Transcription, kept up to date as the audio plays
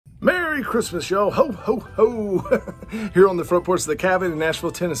Merry Christmas, y'all. Ho, ho, ho. Here on the front porch of the cabin in Nashville,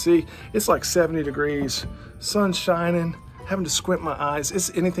 Tennessee. It's like 70 degrees, sun shining, having to squint my eyes.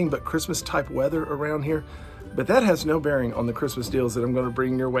 It's anything but Christmas type weather around here, but that has no bearing on the Christmas deals that I'm going to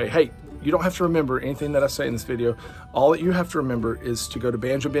bring your way. Hey, you don't have to remember anything that I say in this video. All that you have to remember is to go to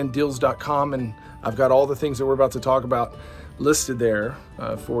banjobendeals.com, and I've got all the things that we're about to talk about listed there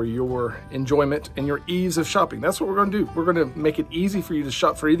for your enjoyment and your ease of shopping. That's what we're going to do. We're going to make it easy for you to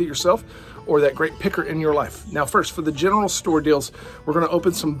shop for either yourself or that great picker in your life. Now, first, for the general store deals, we're going to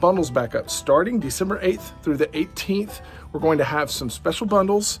open some bundles back up. Starting December 8th through the 18th, we're going to have some special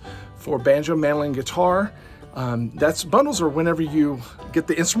bundles for banjo, mandolin, guitar. Bundles are whenever you get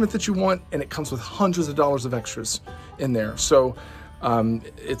the instrument that you want, and it comes with hundreds of dollars of extras in there. So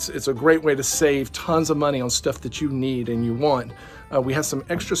it's a great way to save tons of money on stuff that you need and you want. We have some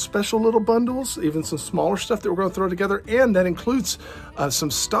extra special little bundles, even some smaller stuff that we're going to throw together, and that includes some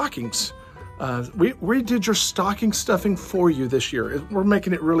stockings. We did your stocking stuffing for you this year. We're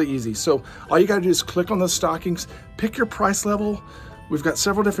making it really easy. So all you got to do is click on those stockings, pick your price level. We've got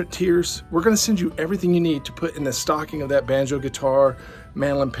several different tiers. We're going to send you everything you need to put in the stocking of that banjo, guitar,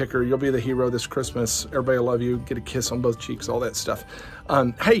 mandolin picker. You'll be the hero this Christmas. Everybody will love you. Get a kiss on both cheeks, all that stuff.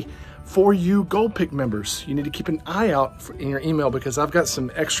 Hey, for you Gold Pick members, you need to keep an eye out in your email because I've got some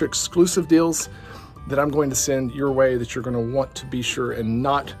extra exclusive deals that I'm going to send your way that you're going to want to be sure and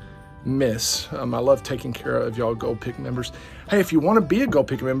not miss. I love taking care of y'all Gold Pick members. Hey, if you want to be a Gold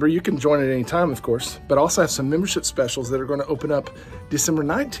Pick member, you can join at any time, of course, but I also have some membership specials that are going to open up December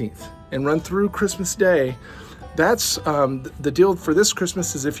 19th and run through Christmas Day. That's the deal for this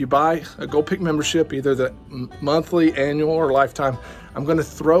Christmas is if you buy a Gold Pick membership, either the monthly, annual, or lifetime, I'm going to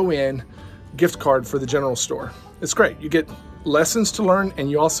throw in a gift card for the general store. It's great. You get lessons to learn,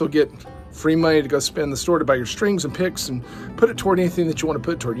 and you also get free money to go spend in the store to buy your strings and picks and put it toward anything that you want to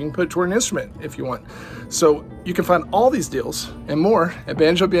put toward. You can put it toward an instrument if you want. So you can find all these deals and more at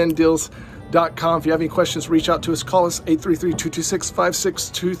banjobendeals.com. If you have any questions, reach out to us. Call us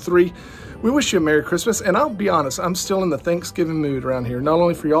 833-226-5623. We wish you a Merry Christmas. And I'll be honest, I'm still in the Thanksgiving mood around here, not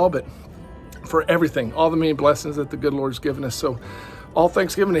only for y'all, but for everything, all the many blessings that the good Lord's given us. So all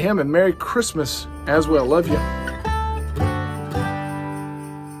Thanksgiving to Him, and Merry Christmas as well. Love you.